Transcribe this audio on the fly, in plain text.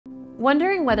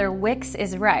Wondering whether Wix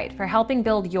is right for helping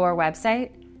build your website?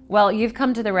 Well, you've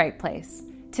come to the right place.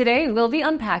 Today, we'll be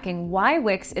unpacking why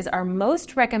Wix is our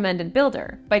most recommended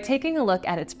builder by taking a look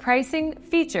at its pricing,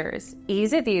 features,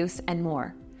 ease of use, and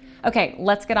more. Okay,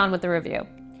 let's get on with the review.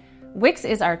 Wix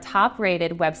is our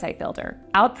top-rated website builder,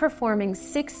 outperforming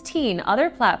 16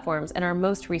 other platforms in our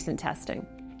most recent testing.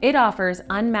 It offers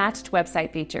unmatched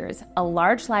website features, a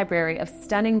large library of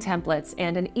stunning templates,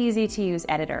 and an easy-to-use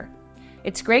editor.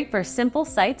 It's great for simple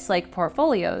sites like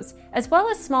portfolios, as well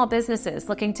as small businesses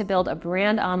looking to build a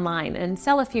brand online and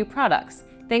sell a few products,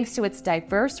 thanks to its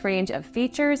diverse range of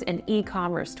features and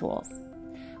e-commerce tools.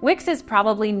 Wix is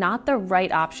probably not the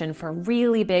right option for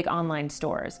really big online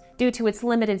stores due to its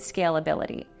limited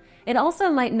scalability. It also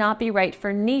might not be right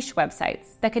for niche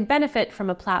websites that could benefit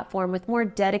from a platform with more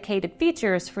dedicated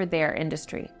features for their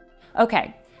industry.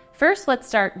 Okay, first let's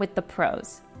start with the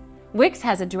pros. Wix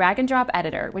has a drag-and-drop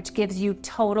editor which gives you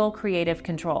total creative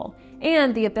control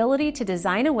and the ability to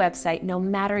design a website no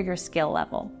matter your skill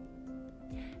level.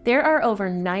 There are over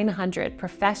 900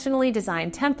 professionally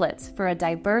designed templates for a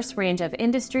diverse range of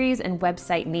industries and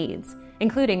website needs,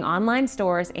 including online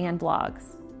stores and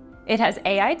blogs. It has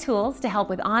AI tools to help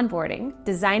with onboarding,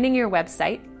 designing your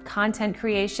website, content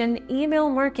creation, email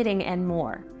marketing, and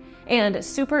more. And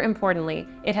super importantly,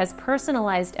 it has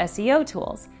personalized SEO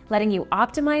tools, letting you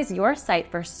optimize your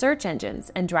site for search engines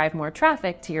and drive more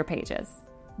traffic to your pages.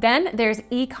 Then there's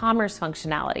e-commerce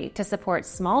functionality to support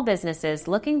small businesses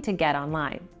looking to get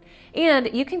online. And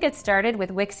you can get started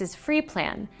with Wix's free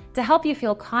plan to help you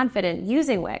feel confident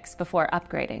using Wix before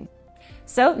upgrading.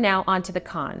 So now onto the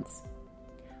cons.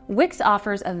 Wix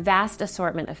offers a vast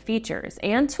assortment of features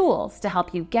and tools to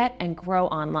help you get and grow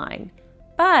online.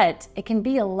 But it can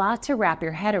be a lot to wrap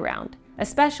your head around,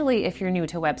 especially if you're new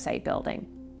to website building.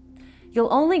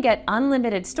 You'll only get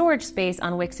unlimited storage space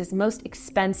on Wix's most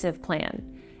expensive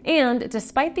plan. And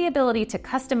despite the ability to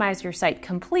customize your site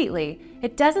completely,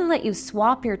 it doesn't let you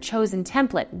swap your chosen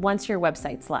template once your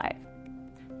website's live.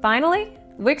 Finally,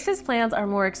 Wix's plans are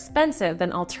more expensive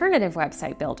than alternative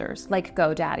website builders like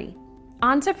GoDaddy.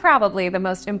 On to probably the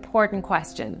most important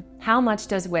question: how much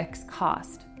does Wix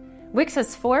cost? Wix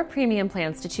has 4 premium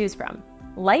plans to choose from: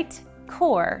 Lite,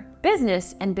 Core,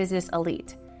 Business, and Business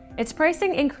Elite. Its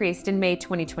pricing increased in May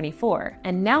 2024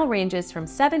 and now ranges from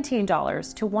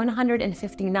 $17 to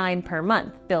 $159 per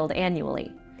month billed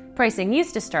annually. Pricing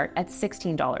used to start at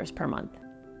 $16 per month.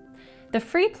 The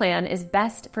free plan is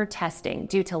best for testing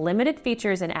due to limited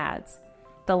features and ads.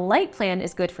 The Lite plan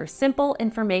is good for simple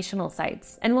informational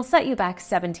sites and will set you back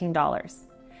 $17.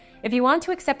 If you want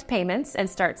to accept payments and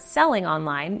start selling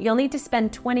online, you'll need to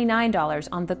spend $29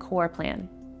 on the Core plan.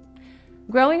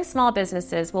 Growing small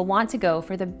businesses will want to go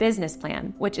for the Business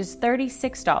plan, which is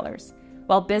 $36,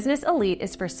 while Business Elite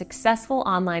is for successful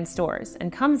online stores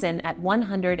and comes in at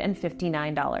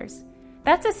 $159.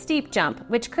 That's a steep jump,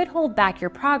 which could hold back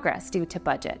your progress due to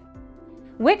budget.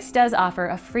 Wix does offer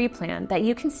a free plan that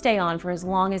you can stay on for as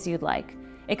long as you'd like.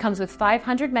 It comes with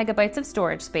 500 megabytes of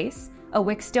storage space, a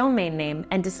Wix domain name,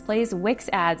 and displays Wix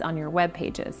ads on your web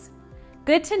pages.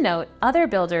 Good to note, other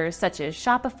builders such as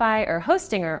Shopify or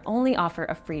Hostinger only offer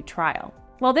a free trial.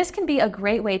 While this can be a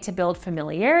great way to build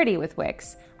familiarity with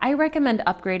Wix, I recommend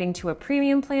upgrading to a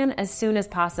premium plan as soon as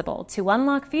possible to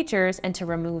unlock features and to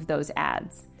remove those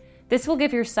ads. This will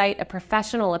give your site a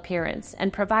professional appearance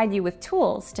and provide you with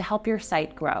tools to help your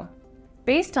site grow.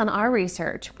 Based on our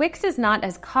research, Wix is not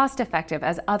as cost-effective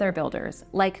as other builders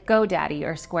like GoDaddy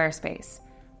or Squarespace.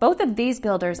 Both of these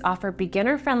builders offer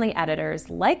beginner-friendly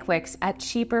editors like Wix at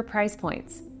cheaper price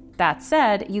points. That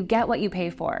said, you get what you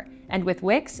pay for, and with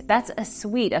Wix, that's a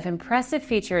suite of impressive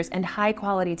features and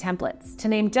high-quality templates, to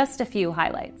name just a few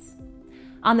highlights.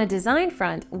 On the design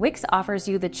front, Wix offers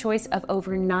you the choice of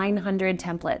over 900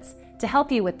 templates to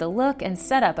help you with the look and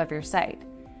setup of your site.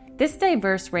 This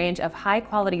diverse range of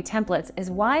high-quality templates is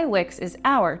why Wix is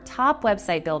our top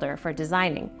website builder for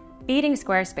designing, beating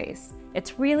Squarespace.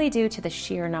 It's really due to the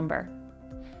sheer number.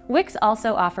 Wix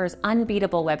also offers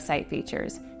unbeatable website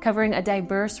features, covering a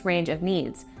diverse range of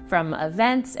needs, from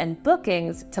events and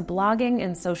bookings to blogging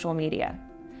and social media.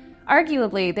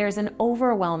 Arguably, there's an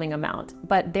overwhelming amount,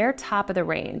 but they're top of the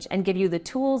range and give you the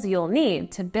tools you'll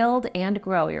need to build and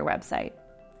grow your website.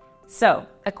 So,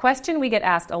 a question we get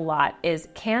asked a lot is,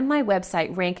 can my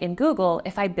website rank in Google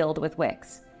if I build with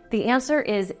Wix? The answer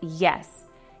is yes.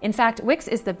 In fact, Wix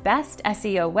is the best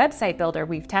SEO website builder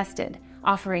we've tested,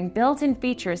 offering built-in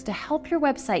features to help your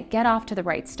website get off to the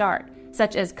right start,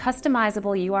 such as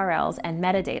customizable URLs and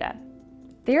metadata.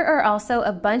 There are also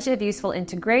a bunch of useful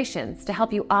integrations to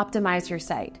help you optimize your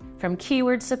site, from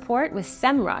keyword support with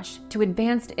SEMrush to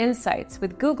advanced insights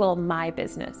with Google My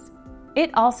Business.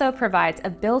 It also provides a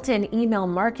built-in email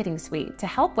marketing suite to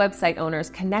help website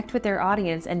owners connect with their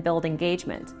audience and build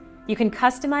engagement. You can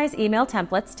customize email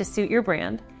templates to suit your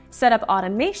brand, set up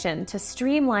automation to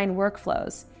streamline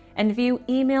workflows, and view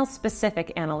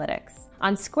email-specific analytics.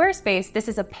 On Squarespace, this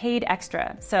is a paid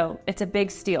extra, so it's a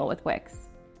big steal with Wix.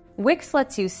 Wix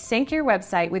lets you sync your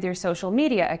website with your social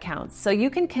media accounts so you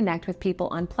can connect with people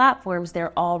on platforms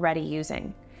they're already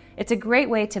using. It's a great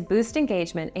way to boost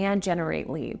engagement and generate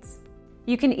leads.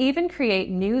 You can even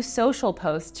create new social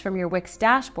posts from your Wix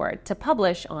dashboard to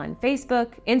publish on Facebook,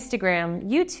 Instagram,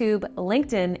 YouTube,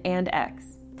 LinkedIn, and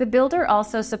X. The builder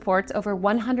also supports over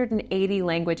 180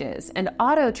 languages and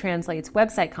auto-translates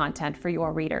website content for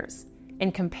your readers.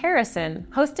 In comparison,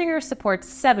 Hostinger supports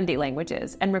 70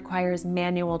 languages and requires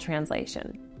manual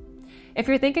translation. If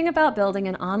you're thinking about building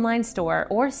an online store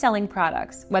or selling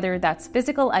products, whether that's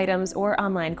physical items or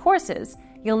online courses,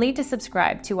 you'll need to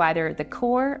subscribe to either the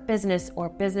Core, Business, or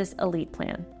Business Elite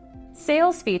plan.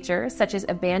 Sales features such as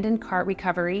abandoned cart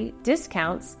recovery,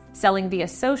 discounts, selling via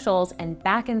socials, and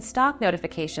back-in-stock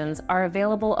notifications are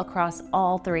available across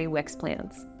all 3 Wix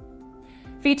plans.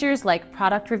 Features like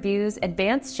product reviews,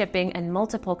 advanced shipping, and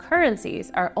multiple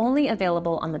currencies are only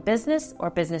available on the Business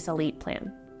or Business Elite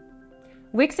plan.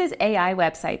 Wix's AI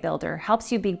website builder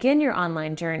helps you begin your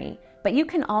online journey, but you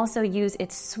can also use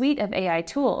its suite of AI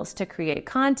tools to create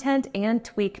content and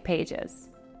tweak pages.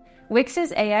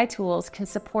 Wix's AI tools can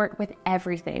support with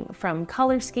everything from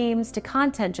color schemes to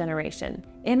content generation,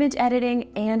 image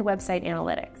editing, and website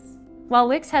analytics. While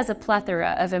Wix has a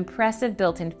plethora of impressive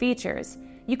built-in features,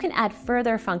 you can add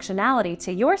further functionality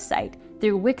to your site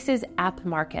through Wix's App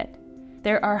Market.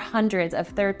 There are hundreds of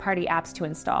third-party apps to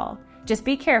install. Just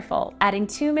be careful, adding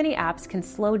too many apps can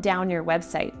slow down your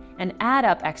website and add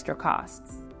up extra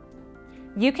costs.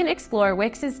 You can explore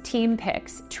Wix's Team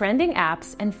Picks, trending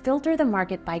apps, and filter the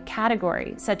market by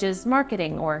category, such as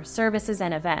marketing or services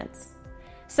and events.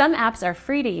 Some apps are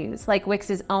free to use, like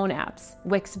Wix's own apps,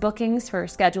 Wix Bookings for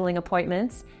scheduling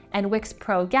appointments, and Wix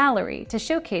Pro Gallery to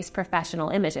showcase professional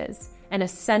images, an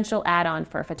essential add-on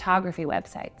for photography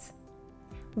websites.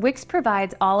 Wix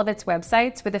provides all of its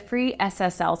websites with a free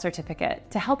SSL certificate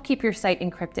to help keep your site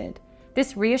encrypted.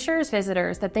 This reassures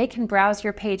visitors that they can browse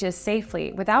your pages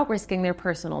safely without risking their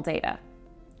personal data.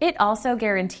 It also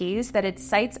guarantees that its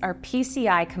sites are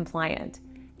PCI compliant.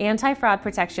 Anti-fraud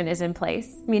protection is in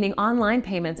place, meaning online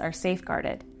payments are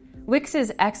safeguarded.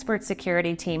 Wix's expert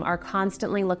security team are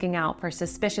constantly looking out for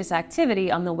suspicious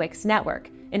activity on the Wix network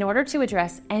in order to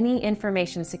address any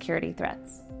information security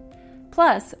threats.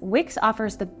 Plus, Wix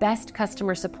offers the best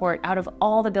customer support out of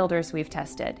all the builders we've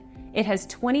tested. It has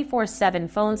 24/7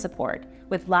 phone support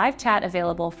with live chat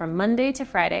available from Monday to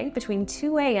Friday between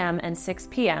 2 a.m. and 6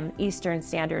 p.m. Eastern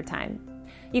Standard Time.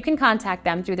 You can contact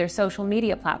them through their social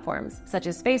media platforms such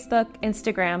as Facebook,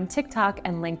 Instagram, TikTok,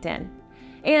 and LinkedIn.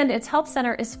 And its help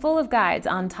center is full of guides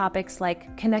on topics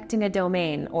like connecting a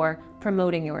domain or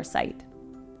promoting your site.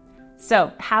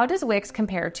 So, how does Wix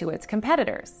compare to its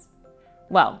competitors?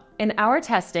 Well, in our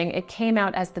testing, it came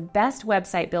out as the best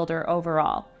website builder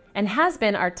overall and has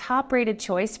been our top-rated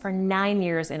choice for 9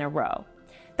 years in a row.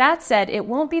 That said, it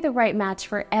won't be the right match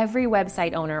for every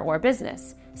website owner or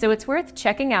business, so it's worth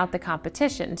checking out the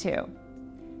competition too.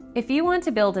 If you want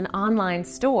to build an online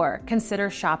store, consider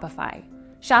Shopify.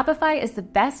 Shopify is the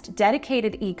best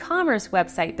dedicated e-commerce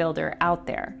website builder out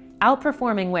there,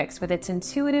 outperforming Wix with its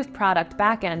intuitive product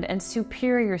backend and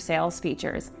superior sales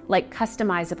features like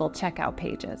customizable checkout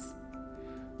pages.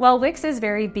 While Wix is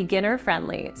very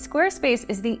beginner-friendly, Squarespace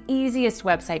is the easiest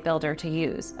website builder to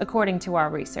use, according to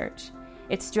our research.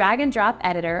 Its drag-and-drop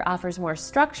editor offers more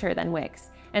structure than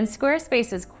Wix, and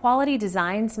Squarespace's quality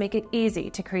designs make it easy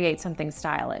to create something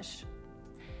stylish.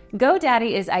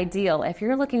 GoDaddy is ideal if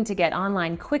you're looking to get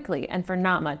online quickly and for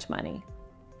not much money.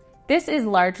 This is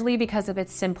largely because of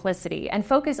its simplicity and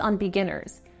focus on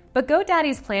beginners, but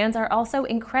GoDaddy's plans are also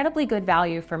incredibly good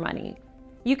value for money.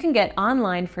 You can get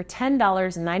online for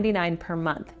 $10.99 per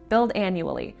month, billed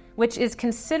annually, which is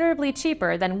considerably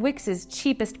cheaper than Wix's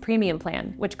cheapest premium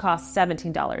plan, which costs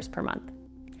 $17 per month.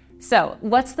 So,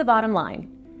 what's the bottom line?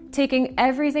 Taking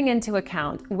everything into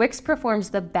account, Wix performs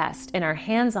the best in our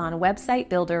hands-on website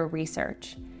builder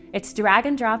research. Its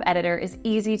drag-and-drop editor is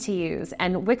easy to use,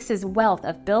 and Wix's wealth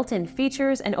of built-in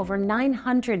features and over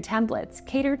 900 templates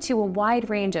cater to a wide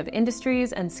range of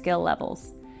industries and skill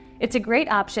levels. It's a great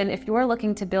option if you're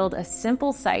looking to build a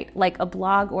simple site like a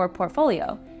blog or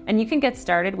portfolio, and you can get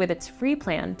started with its free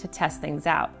plan to test things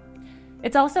out.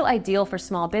 It's also ideal for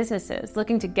small businesses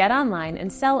looking to get online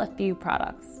and sell a few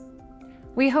products.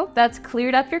 We hope that's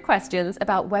cleared up your questions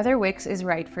about whether Wix is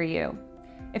right for you.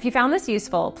 If you found this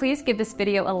useful, please give this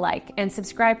video a like and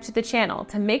subscribe to the channel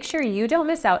to make sure you don't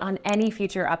miss out on any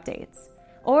future updates.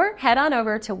 Or head on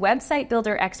over to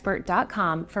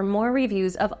websitebuilderexpert.com for more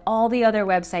reviews of all the other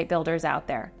website builders out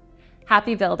there.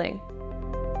 Happy building!